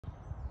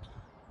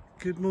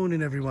Good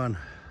morning everyone.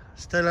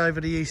 Still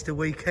over the Easter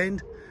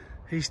weekend,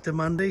 Easter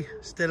Monday,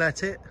 still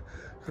at it.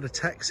 Got a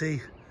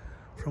taxi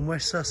from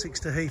West Sussex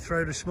to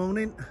Heathrow this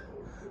morning.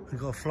 I've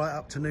got a flight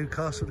up to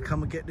Newcastle to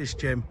come and get this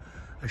gem.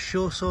 A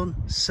Chausson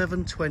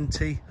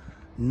 720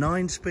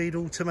 9-speed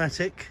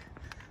automatic.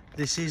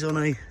 This is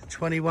on a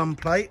 21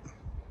 plate.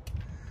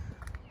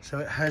 So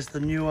it has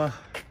the newer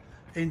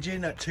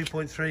engine at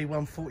 2.3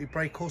 140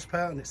 brake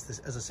horsepower, and it's this,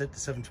 as I said, the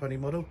 720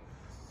 model.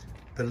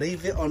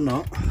 Believe it or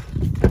not,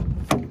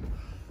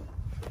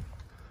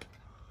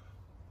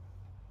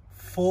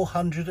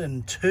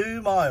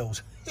 402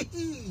 miles.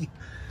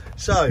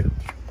 So,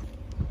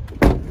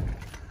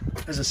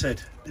 as I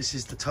said, this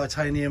is the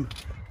titanium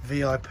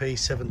VIP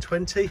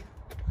 720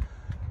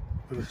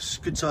 with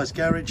a good sized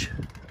garage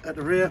at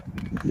the rear.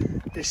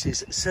 This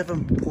is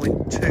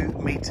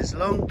 7.2 meters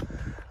long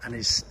and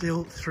is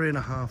still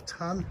 3.5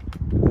 ton.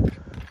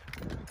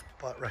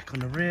 Bike rack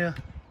on the rear,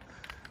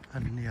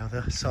 and on the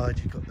other side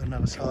you've got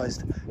another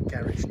sized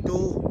garage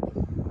door,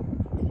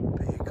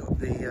 but you've got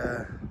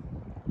the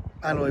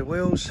alloy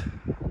wheels.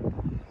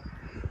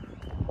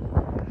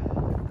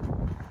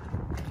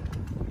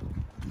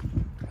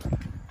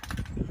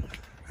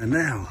 And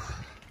now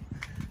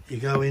you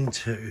go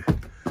into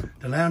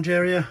the lounge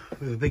area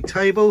with a big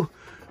table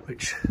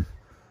which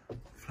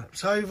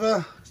flaps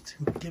over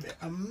to give it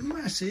a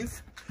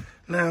massive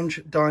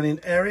lounge dining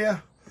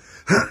area.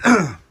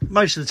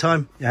 Most of the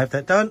time you have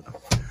that done.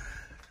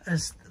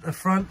 As the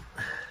front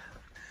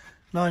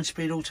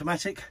 9-speed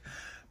automatic,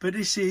 but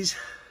this is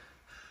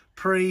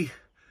pre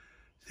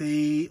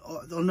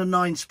on the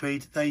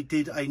 9-speed. They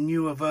did a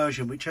newer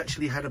version which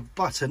actually had a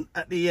button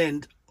at the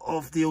end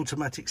of the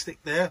automatic stick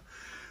there,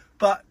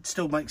 but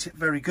still makes it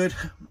very good.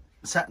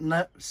 Sat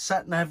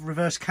nav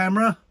reverse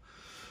camera,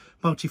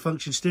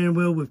 multifunction steering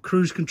wheel with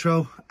cruise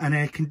control and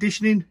air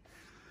conditioning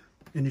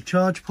in the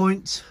charge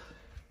points.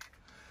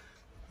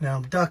 Now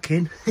I'm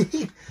ducking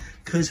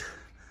because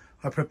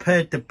I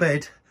prepared the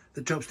bed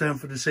that drops down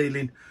from the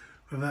ceiling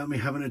without me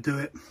having to do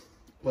it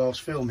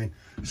whilst filming.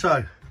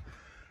 So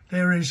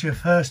there is your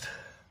first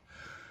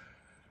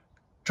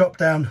drop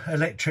down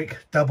electric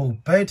double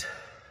bed.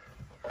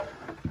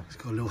 It's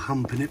got a little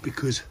hump in it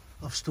because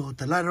I've stored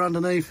the ladder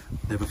underneath.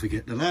 Never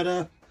forget the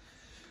ladder.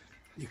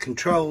 Your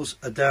controls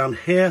are down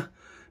here.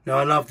 Now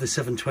I love the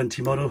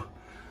 720 model.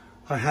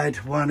 I had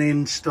one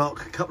in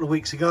stock a couple of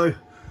weeks ago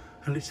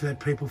and literally had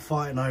people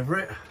fighting over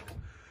it.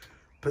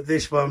 But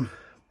this one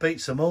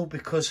beats them all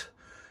because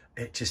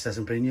it just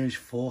hasn't been used.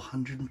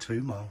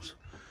 402 miles.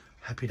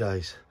 Happy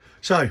days.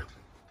 So,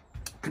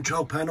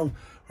 control panel,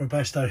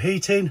 Robusto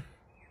heating.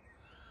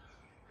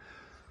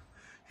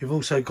 You've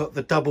also got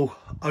the double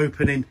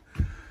opening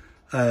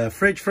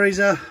fridge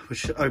freezer,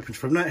 which opens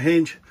from that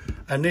hinge.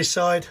 And this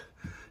side,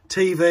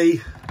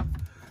 TV.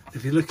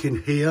 If you look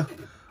in here,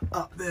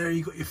 up there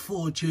you've got your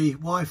 4G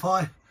Wi-Fi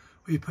where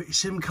you put your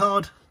SIM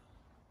card.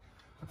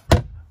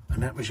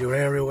 And that was your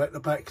aerial at the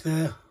back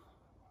there.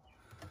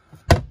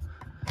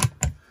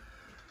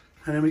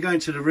 And then we go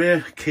into the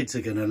rear. Kids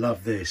are going to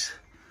love this.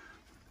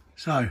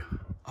 So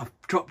I've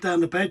dropped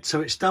down the bed,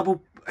 so it's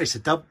double. It's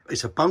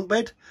a bunk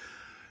bed.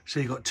 So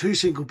you've got two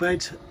single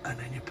beds, and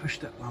then you push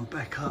that one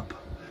back up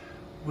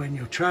when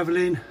you're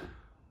travelling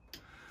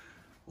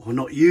or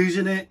not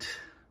using it.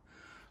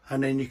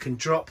 And then you can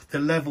drop the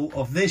level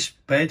of this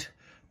bed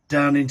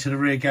down into the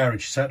rear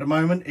garage. So at the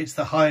moment it's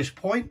the highest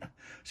point,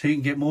 so you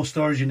can get more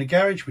storage in the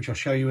garage, which I'll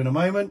show you in a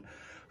moment.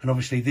 And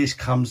obviously this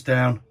comes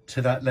down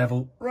to that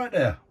level right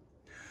there.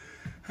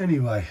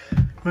 Anyway,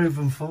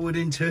 moving forward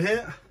into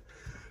here,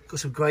 got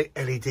some great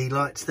LED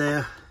lights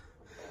there,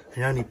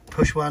 and only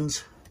push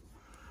ones.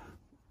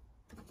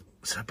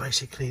 So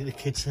basically the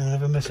kids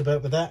have a mess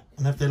about with that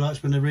and have their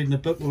lights when they're reading a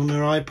book or on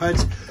their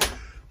iPads.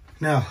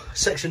 Now,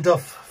 sectioned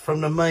off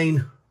from the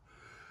main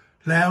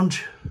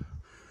lounge,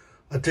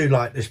 I do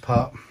like this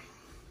part.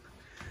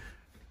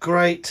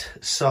 Great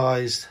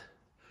sized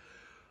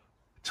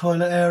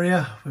toilet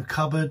area with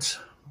cupboards,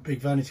 big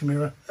vanity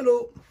mirror,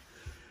 hello,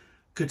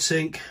 good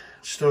sink,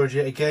 storage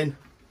yet again.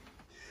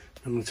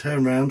 I'm going to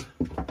turn around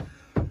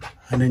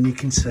and then you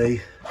can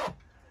see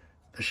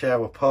the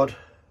shower pod,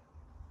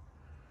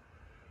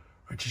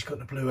 which has got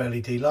the blue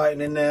LED lighting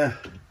in there.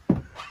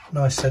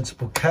 Nice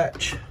sensible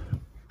catch.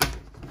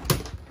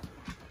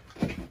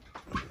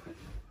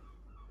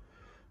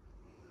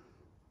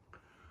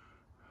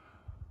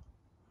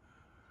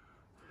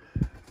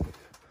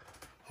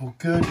 All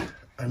good.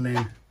 And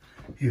then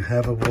you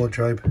have a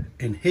wardrobe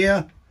in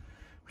here,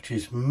 which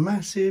is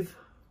massive.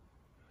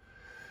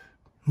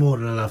 More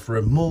than enough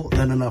room, more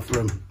than enough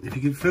room. If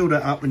you can fill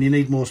that up and you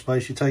need more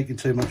space, you're taking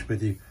too much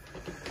with you.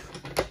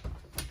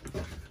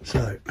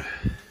 So,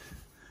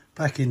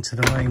 back into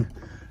the main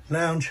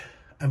lounge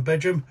and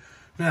bedroom.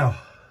 Now,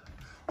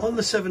 on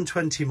the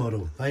 720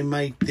 model, they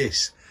made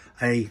this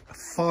a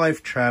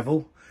 5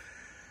 travel,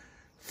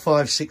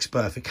 5-6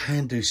 berth. It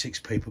can do 6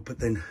 people, but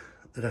then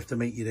they'd have to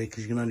meet you there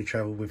because you can only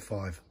travel with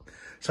 5.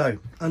 So,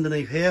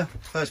 underneath here,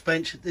 first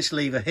bench, this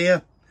lever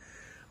here.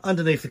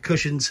 Underneath the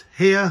cushions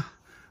here,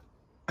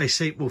 a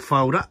seat will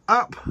fold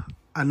up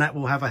and that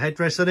will have a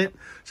headrest on it.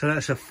 So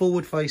that's a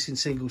forward facing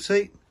single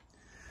seat.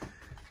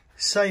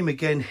 Same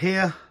again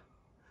here,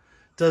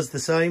 does the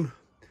same.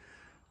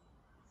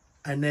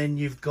 And then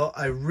you've got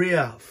a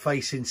rear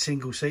facing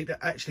single seat that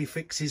actually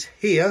fixes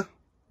here.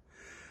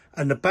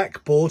 And the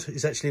backboard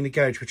is actually in the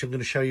garage, which I'm going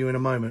to show you in a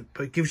moment.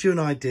 But it gives you an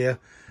idea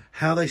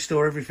how they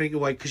store everything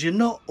away, because you're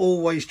not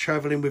always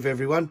travelling with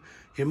everyone.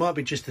 You might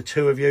be just the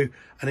two of you,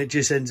 and it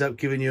just ends up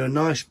giving you a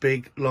nice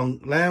big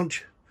long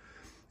lounge.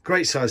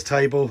 Great size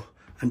table,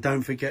 and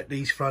don't forget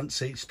these front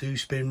seats do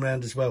spin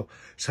round as well.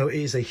 So it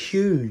is a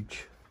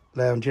huge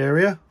lounge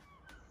area.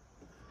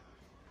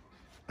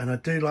 And I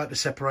do like the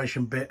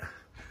separation bit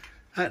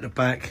at the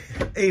back.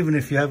 Even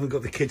if you haven't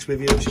got the kids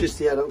with you, it's just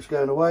the adults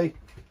going away.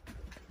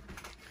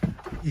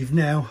 You've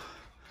now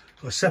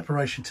got a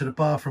separation to the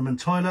bathroom and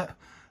toilet,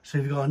 so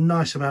you've got a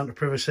nice amount of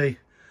privacy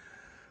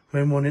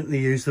when wanting to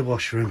use the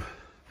washroom.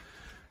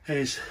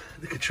 Here's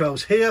the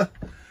controls here.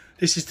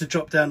 This is to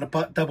drop down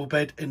the double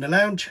bed in the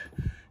lounge.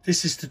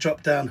 This is to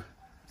drop down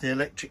the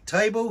electric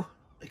table.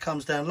 It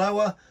comes down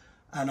lower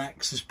and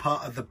acts as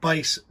part of the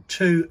base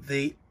to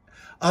the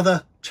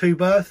other two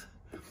berth.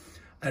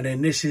 And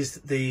then this is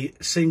the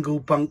single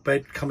bunk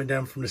bed coming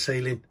down from the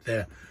ceiling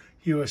there.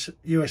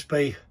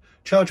 USB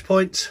charge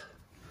points.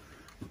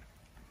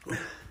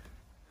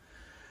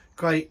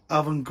 Great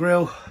oven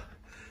grill.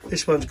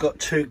 This one's got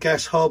 2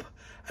 gas hob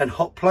and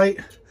hot plate,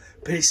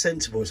 but it's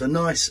sensible. It's a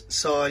nice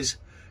size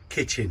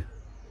kitchen.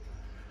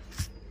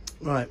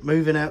 Right,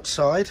 moving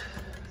outside.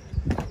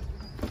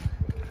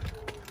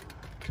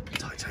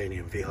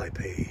 Titanium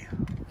VIP.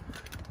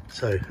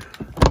 So,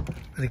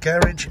 the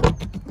garage.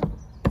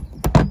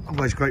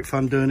 Always great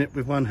fun doing it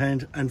with one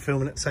hand and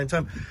filming at the same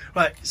time.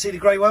 Right, see the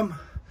grey one?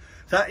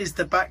 That is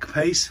the back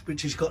piece,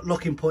 which has got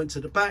locking points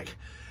at the back.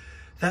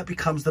 That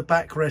becomes the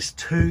backrest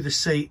to the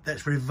seat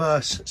that's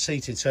reverse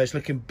seated. So it's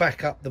looking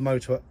back up the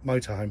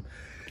motorhome.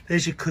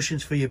 There's your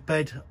cushions for your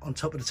bed on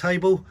top of the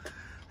table.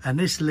 And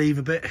this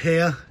lever bit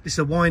here, this is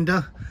a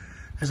winder.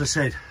 As I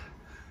said,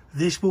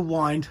 this will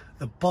wind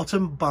the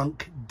bottom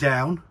bunk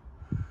down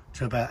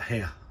to about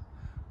here.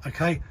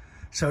 Okay,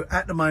 so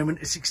at the moment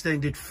it's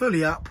extended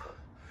fully up.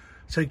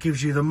 So it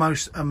gives you the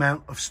most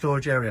amount of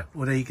storage area.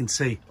 Well, there you can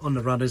see on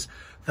the runners,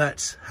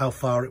 that's how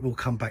far it will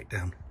come back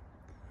down.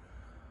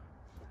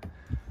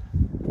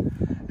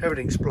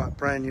 Everything's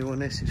brand new on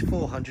this. It's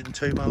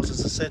 402 miles,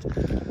 as I said.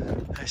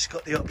 It's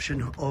got the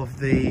option of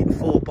the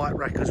 4 bike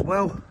rack as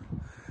well.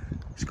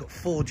 It's got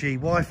 4G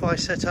Wi-Fi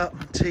set up,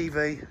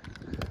 TV,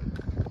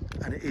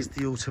 and it is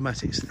the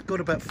automatic. It's got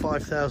about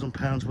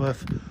 £5,000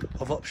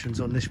 worth of options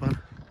on this one,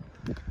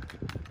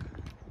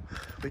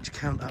 which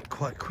count up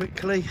quite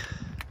quickly.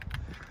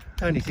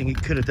 Only thing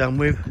it could have done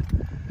with,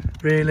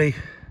 really,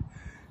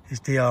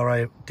 is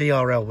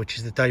DRL, which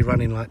is the day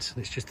running lights, and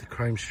it's just the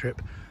chrome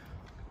strip.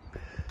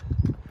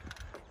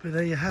 But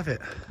there you have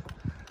it,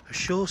 a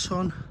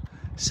Chausson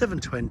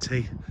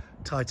 720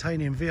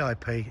 Titanium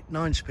VIP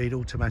 9-speed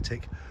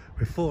automatic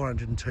with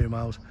 402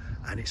 miles,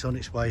 and it's on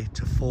its way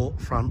to 4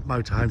 front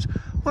motorhomes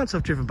once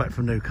I've driven back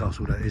from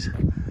Newcastle, that is.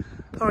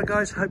 All right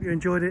guys, hope you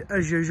enjoyed it.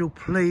 As usual,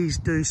 please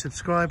do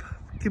subscribe,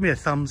 give me a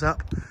thumbs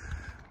up,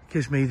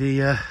 gives me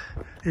the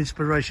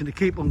inspiration to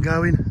keep on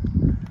going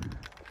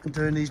and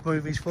doing these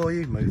movies for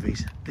you,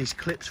 these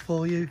clips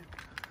for you.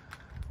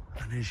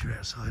 And there's your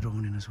outside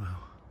awning as well.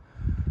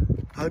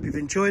 I hope you've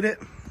enjoyed it.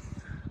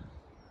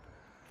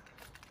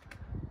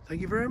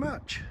 Thank you very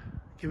much.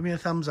 Give me a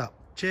thumbs up.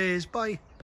 Cheers, bye.